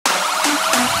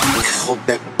Hijo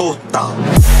de puta.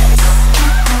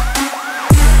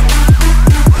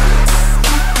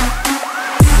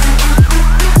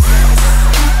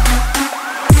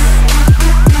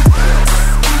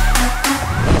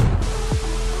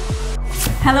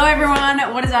 Hello everyone,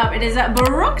 what is up? It is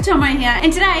Brooke Thomo here,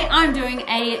 and today I'm doing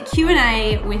a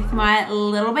Q&A with my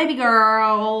little baby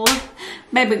girl,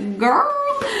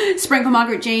 Sprinkle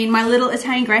Margaret Jean, my little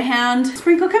Italian Greyhound.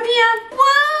 Sprinkle, come here.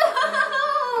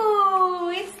 Whoa,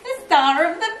 it's the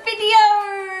star of the video.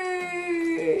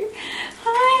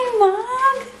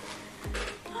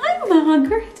 Hi,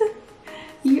 Margaret.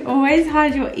 You always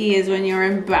hide your ears when you're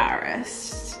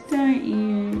embarrassed, don't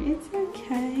you? It's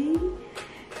okay.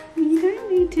 You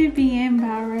don't need to be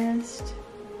embarrassed.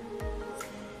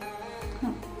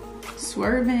 Oh,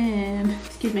 swerving.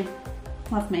 Excuse me.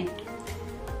 Love me.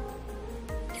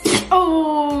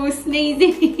 Oh,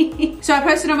 sneezing. So I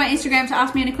posted on my Instagram to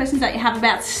ask me any questions that you have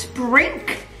about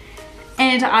Sprink,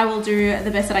 and I will do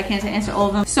the best that I can to answer all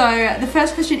of them. So the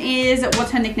first question is,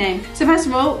 what's her nickname? So first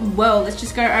of all, well, let's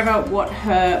just go over what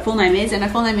her full name is, and her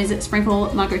full name is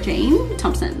Sprinkle Margaret Jean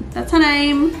Thompson. That's her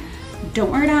name.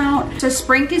 Don't wear it out. So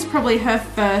Sprink is probably her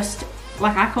first,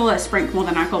 like I call her Sprink more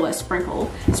than I call her Sprinkle.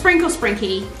 Sprinkle,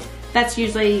 Sprinky. That's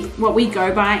usually what we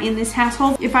go by in this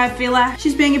household. If I feel like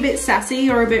she's being a bit sassy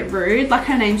or a bit rude, like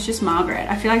her name's just Margaret.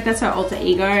 I feel like that's her alter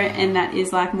ego, and that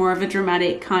is like more of a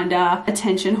dramatic kind of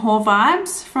attention whore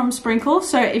vibes from Sprinkle.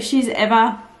 So if she's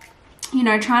ever, you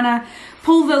know, trying to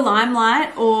pull the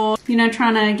limelight or, you know,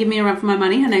 trying to give me a run for my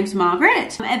money, her name's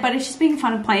Margaret. But if she's being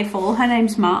fun and playful, her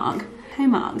name's Marg. Hey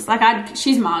Margs, like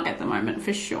she's Marg at the moment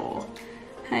for sure.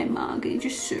 Hey Marg, you're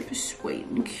just super sweet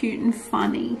and cute and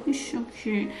funny. You're so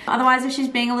cute. Otherwise, if she's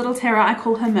being a little terror, I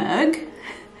call her Merg.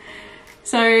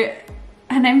 So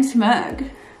her name's Merg,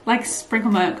 like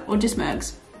Sprinkle Merg or just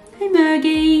Mergs. Hey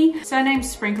Mergy. So her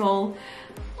name's Sprinkle.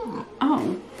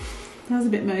 Oh, that was a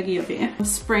bit Mergy up here.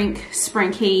 Sprink,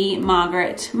 Sprinky,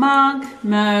 Margaret, Marg,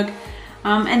 Merg.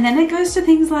 And then it goes to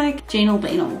things like Jeanal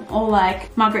Beanal, or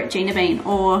like Margaret Gina Bean,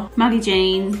 or Muggy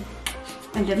Jean.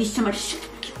 I love you so much.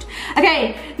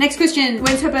 Okay, next question.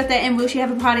 When's her birthday and will she have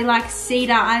a party like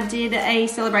Cedar? I did a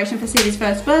celebration for Cedar's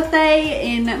first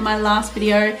birthday in my last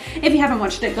video. If you haven't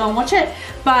watched it, go and watch it.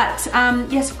 But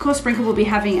yes, of course, Sprinkle will be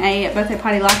having a birthday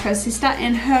party like her sister,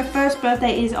 and her first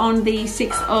birthday is on the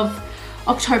 6th of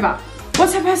October.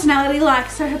 What's her personality like?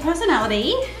 So her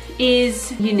personality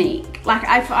is unique. Like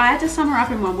if I had to sum her up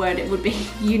in one word, it would be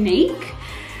unique.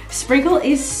 Sprinkle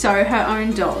is so her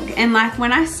own dog, and like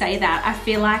when I say that, I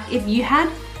feel like if you had,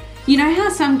 you know how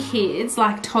some kids,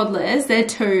 like toddlers, they're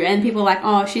 2 and people are like,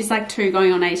 oh, she's like 2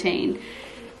 going on 18.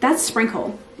 That's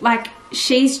Sprinkle. Like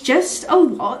she's just a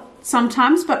lot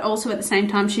sometimes, but also at the same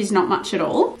time she's not much at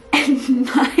all. And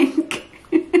like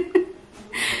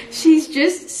she's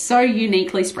just so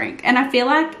uniquely Sprink. And I feel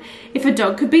like if a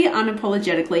dog could be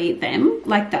unapologetically them,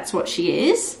 like that's what she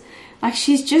is. Like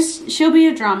she'll be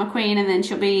a drama queen, and then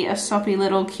she'll be a soppy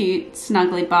little cute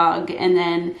snuggly bug, and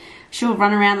then she'll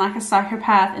run around like a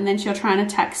psychopath, and then she'll try and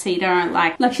attack Cedar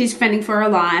like she's fending for her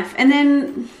life. And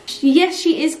then yes,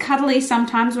 she is cuddly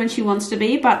sometimes when she wants to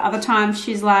be, but other times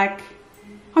she's like,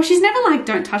 oh, she's never like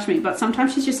don't touch me, but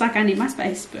sometimes she's just like, I need my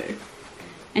space, boo.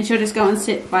 And she'll just go and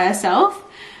sit by herself.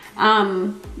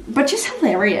 But just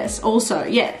hilarious also.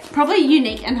 Yeah, probably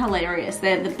unique and hilarious.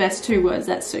 They're the best 2 words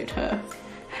that suit her.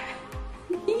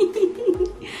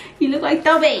 You look like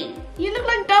Dobby. You look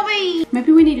like Dobby.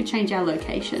 Maybe we need to change our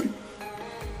location,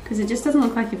 because it just doesn't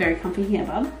look like you're very comfy here,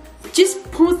 bub.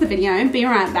 Just pause the video and be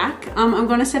right back. I'm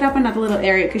gonna set up another little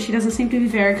area because she doesn't seem to be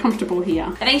very comfortable here.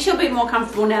 I think she'll be more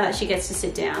comfortable now that she gets to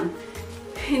sit down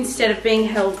instead of being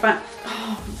held. But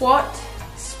oh, what?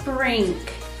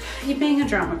 Sprink. You're being a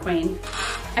drama queen.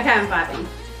 Okay, I'm vibing.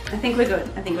 I think we're good.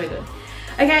 I think we're good.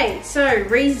 Okay, so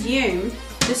resume.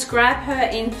 Describe her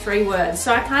in 3 words.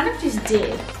 So I kind of just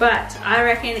did, but I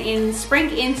reckon in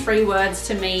Sprink in 3 words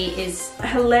to me is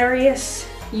hilarious,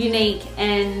 unique,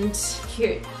 and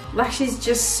cute. Like she's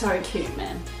just so cute,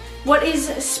 man. What is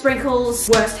Sprinkle's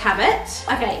worst habit?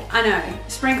 Okay, I know.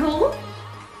 Sprinkle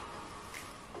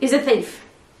is a thief.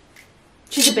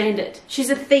 She's a bandit. She's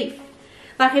a thief.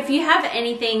 Like if you have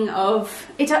anything of,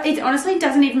 it honestly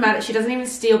doesn't even matter. She doesn't even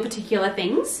steal particular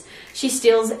things. She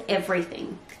steals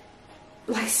everything.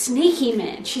 Like sneaky,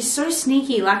 man. She's so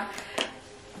sneaky. Like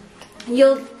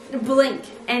you'll blink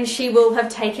and she will have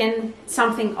taken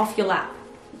something off your lap.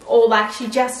 Or like she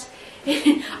just,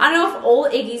 I don't know if all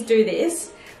Iggy's do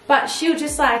this, but she'll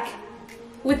just like,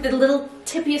 with the little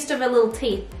tippiest of her little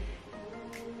teeth,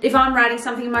 if I'm writing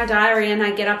something in my diary and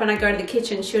I get up and I go to the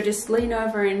kitchen, she'll just lean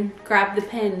over and grab the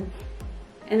pen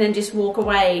and then just walk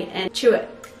away and chew it.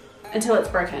 until it's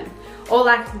broken. Or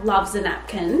like loves a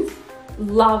napkin.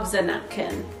 Loves a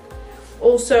napkin.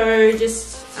 Also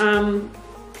just,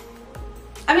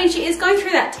 I mean, she is going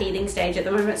through that teething stage at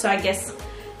the moment, so I guess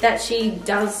that she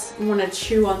does want to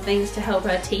chew on things to help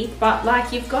her teeth, but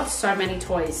like you've got so many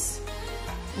toys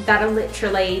that are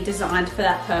literally designed for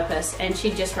that purpose, and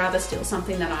she'd just rather steal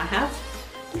something that I have.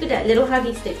 Look at that little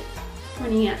huggy stick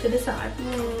pointing out to the side.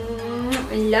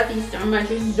 I love you so much,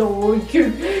 you're so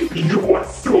cute. You are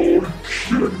so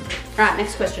cute. Alright,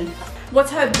 next question.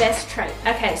 What's her best trait?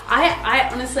 Okay, I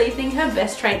honestly think her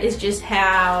best trait is just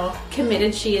how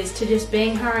committed she is to just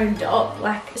being her own dog.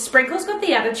 Like, Sprinkle's got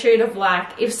the attitude of like,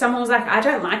 if someone was like, I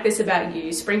don't like this about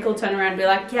you, Sprinkle turn around and be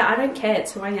like, yeah, I don't care,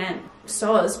 it's who I am.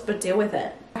 Soz, but deal with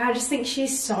it. I just think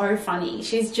she's so funny.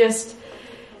 She's just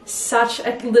such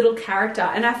a little character.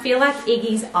 And I feel like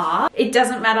Iggy's are. It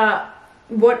doesn't matter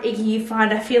what Iggy you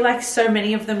find. I feel like so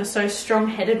many of them are so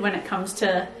strong-headed when it comes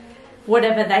to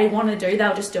whatever they want to do,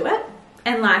 they'll just do it.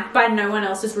 And like by no one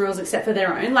else's rules except for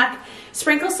their own. Like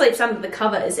Sprinkle sleeps under the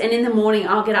covers, and in the morning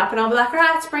I'll get up and I'll be like, all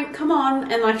right, Sprink, come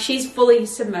on. And like she's fully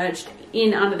submerged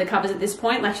in under the covers at this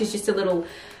point. Like she's just a little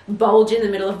bulge in the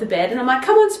middle of the bed, and I'm like,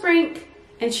 come on, Sprink.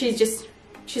 And she's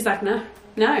like, no.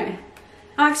 I'm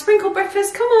like, Sprinkle,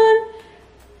 breakfast, come on.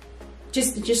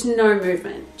 Just no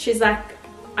movement. She's like,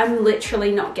 I'm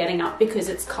literally not getting up because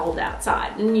it's cold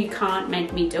outside and you can't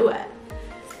make me do it.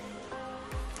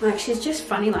 Like, she's just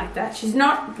funny like that. She's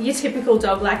not your typical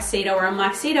dog like Cedar, where I'm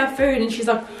like, Cedar, food, and she's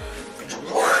like,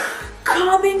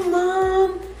 coming,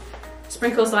 Mom.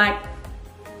 Sprinkle's like,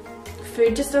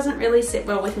 food just doesn't really sit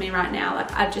well with me right now.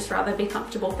 Like, I'd just rather be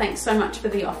comfortable. Thanks so much for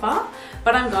the offer,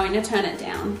 but I'm going to turn it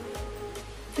down.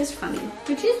 Just funny.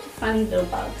 You're just a funny little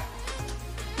bug.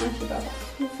 Aren't you, Bubba?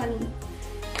 You're funny.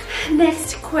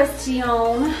 Next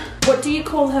question. What do you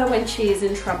call her when she is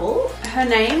in trouble? Her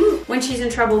name, when she's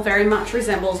in trouble, very much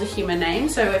resembles a human name.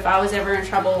 So if I was ever in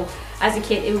trouble as a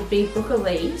kid, it would be Brooke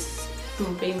Elise. It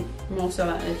would be more so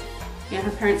that, you know,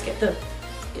 her parents get the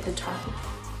title.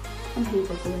 I'm here,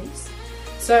 Brooke Elise.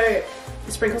 So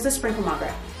Sprinkle's a Sprinkle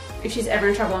Margaret. If she's ever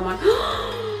in trouble, I'm like,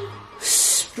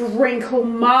 Sprinkle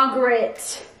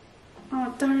Margaret.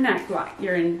 Oh, don't act like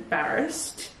you're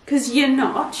embarrassed, because you're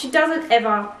not. She doesn't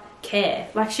ever care.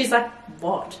 Like, she's like,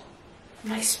 what?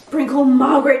 I'm like, Sprinkle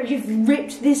Margaret, you've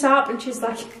ripped this up. And she's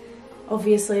like,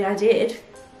 obviously I did.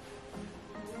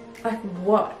 Like,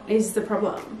 what is the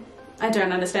problem? I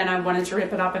don't understand. I wanted to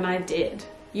rip it up and I did.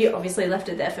 You obviously left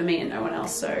it there for me and no one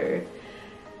else, so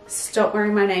stop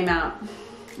wearing my name out.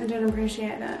 I don't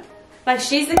appreciate it. Like,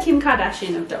 she's the Kim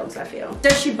Kardashian of dogs, I feel.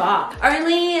 Does she bark?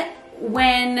 Only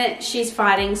when she's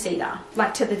fighting Cedar,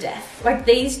 like to the death. Like,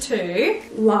 these two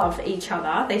love each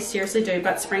other, they seriously do,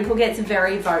 but Sprinkle gets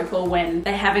very vocal when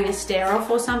they're having a stare off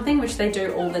or something, which they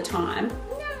do all the time.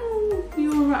 No,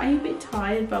 you're right. Are you a bit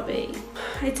tired, Bubby?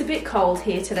 It's a bit cold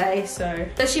here today, so.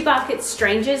 Does she bark at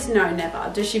strangers? No,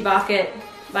 never. Does she bark at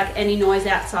like any noise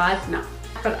outside? No.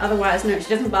 But otherwise, no, she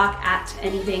doesn't bark at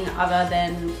anything other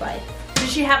than play.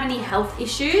 Does she have any health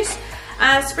issues?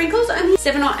 Sprinkle's only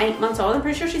 7 or 8 months old. I'm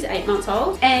pretty sure she's 8 months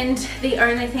old. And the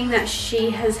only thing that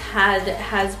she has had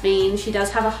has been, she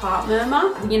does have a heart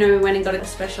murmur. You know, we went and got a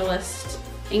specialist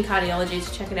in cardiology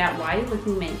to check it out. Why are you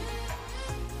looking at me?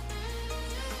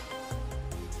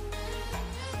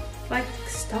 Like,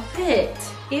 stop it.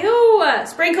 Ew,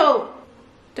 Sprinkle,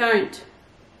 don't.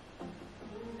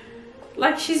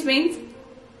 Like, she's been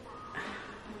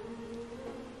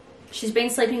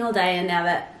sleeping all day, and now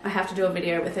that I have to do a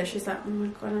video with her, she's like, oh my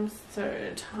God, I'm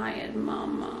so tired,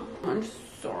 Mama. I'm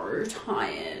so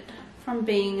tired from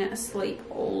being asleep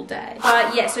all day.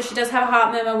 But yeah, so she does have a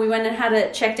heart murmur. We went and had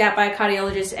it checked out by a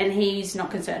cardiologist, and he's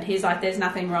not concerned. He's like, there's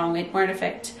nothing wrong. It won't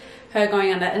affect her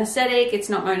going under anesthetic. It's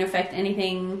not going to affect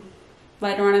anything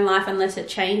later on in life unless it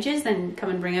changes, then come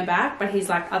and bring her back. But he's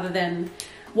like, other than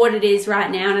what it is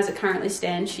right now and as it currently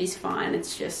stands, she's fine.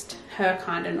 It's just her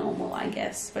kind of normal, I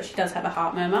guess. But she does have a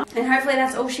heart murmur, and hopefully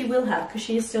that's all she will have because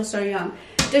she is still so young.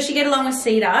 Does she get along with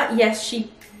Cedar? Yes,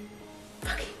 she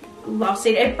fucking loves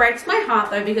Cedar. It breaks my heart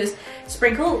though, because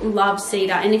Sprinkle loves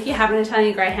Cedar, and if you have an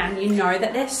Italian Greyhound, you know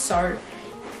that they're so,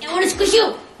 you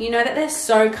know that they're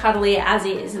so cuddly as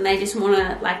is, and they just want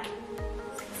to like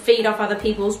feed off other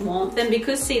people's warmth. And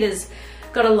because Cedar's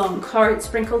got a long coat,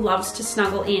 Sprinkle loves to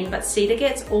snuggle in, but Cedar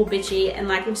gets all bitchy, and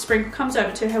like if Sprinkle comes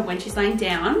over to her when she's laying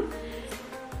down,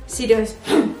 Cedar goes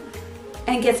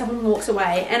and gets up and walks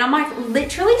away. And I'm like,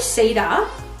 literally, Cedar,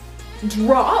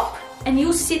 drop, and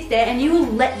you'll sit there and you will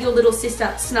let your little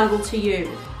sister snuggle to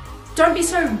you. Don't be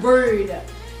so rude.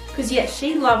 Because yeah,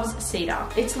 she loves Cedar.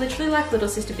 It's literally like little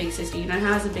sister, big sister. You know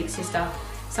how as a big sister,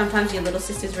 sometimes your little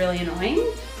sister's really annoying?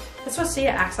 That's what Cedar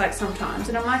acts like sometimes.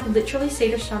 And I'm like, literally,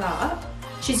 Cedar, shut up.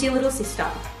 She's your little sister.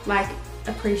 Like,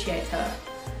 appreciate her.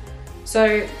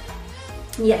 So,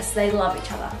 yes, they love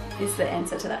each other is the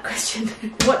answer to that question.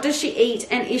 What does she eat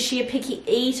and is she a picky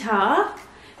eater?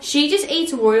 She just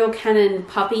eats Royal Canin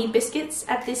puppy biscuits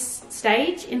at this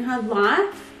stage in her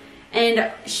life.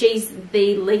 And she's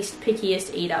the least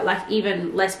pickiest eater, like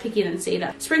even less picky than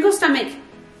Cedar. Sprinkle's stomach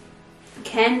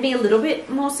can be a little bit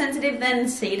more sensitive than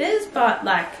Cedar's, but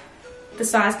like the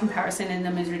size comparison in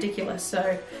them is ridiculous.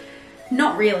 So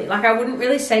not really. Like I wouldn't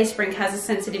really say Sprink has a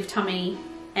sensitive tummy,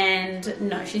 and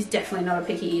no, she's definitely not a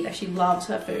picky eater. She loves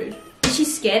her food. Is she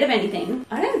scared of anything?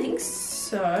 I don't think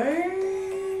so.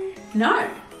 No.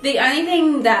 The only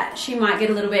thing that she might get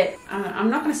a little bit,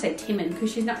 I'm not going to say timid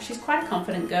because she's not, she's quite a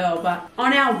confident girl, but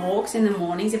on our walks in the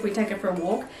mornings, if we take her for a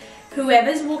walk,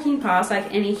 whoever's walking past,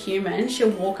 like any human,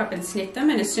 she'll walk up and sniff them,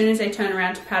 and as soon as they turn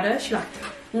around to pat her, she like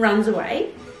runs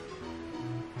away.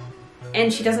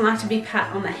 And she doesn't like to be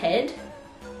pat on the head.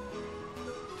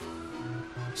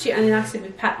 She only likes to be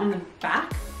pat on the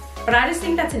back. But I just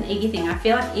think that's an Iggy thing. I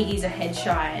feel like Iggy's a head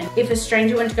shy, and if a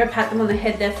stranger went to go pat them on the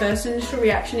head, their first initial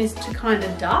reaction is to kind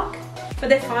of duck. But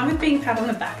they're fine with being pat on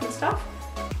the back and stuff,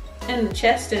 and the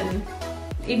chest and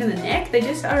even the neck. They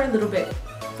just are a little bit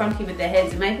funky with their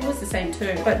heads, and Maple was the same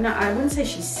too. But no, I wouldn't say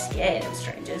she's scared of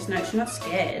strangers. No, she's not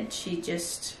scared. She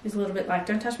just is a little bit like,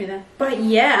 don't touch me there. But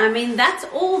yeah, I mean, that's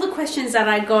all the questions that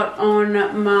I got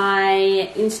on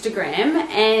my Instagram,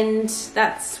 and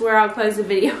that's where I'll close the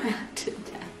video out today.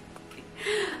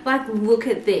 Like, look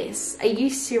at this. Are you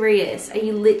serious? Are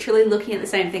you literally looking at the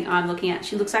same thing I'm looking at?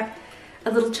 She looks like a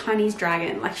little Chinese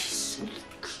dragon. Like, she's so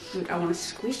cute. I want to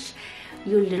squish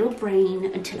your little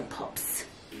brain until it pops.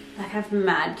 Like, I have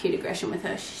mad cute aggression with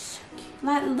her. She's so cute.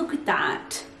 Like, look at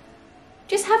that.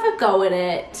 Just have a go at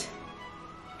it.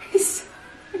 He's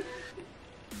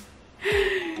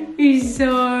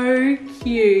so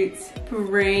cute.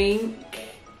 Brink.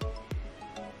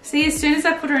 See, as soon as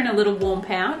I put her in a little warm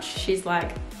pouch, she's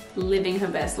like living her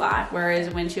best life, whereas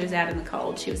when she was out in the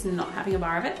cold, she was not having a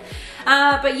bar of it.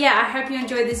 But yeah, I hope you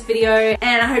enjoyed this video,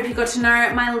 and I hope you got to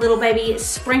know my little baby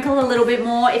Sprinkle a little bit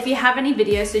more. If you have any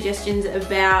video suggestions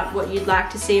about what you'd like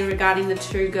to see regarding the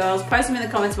two girls, post them in the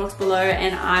comments box below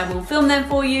and I will film them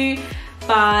for you.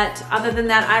 But other than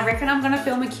that, I reckon I'm going to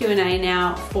film a Q&A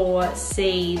now for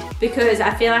Seed, because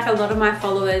I feel like a lot of my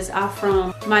followers are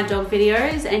from my dog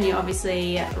videos, and you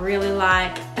obviously really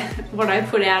like what I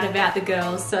put out about the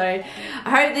girls. So I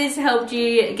hope this helped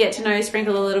you get to know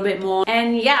Sprinkle a little bit more.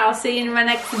 And yeah, I'll see you in my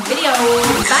next video.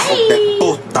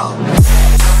 Bye!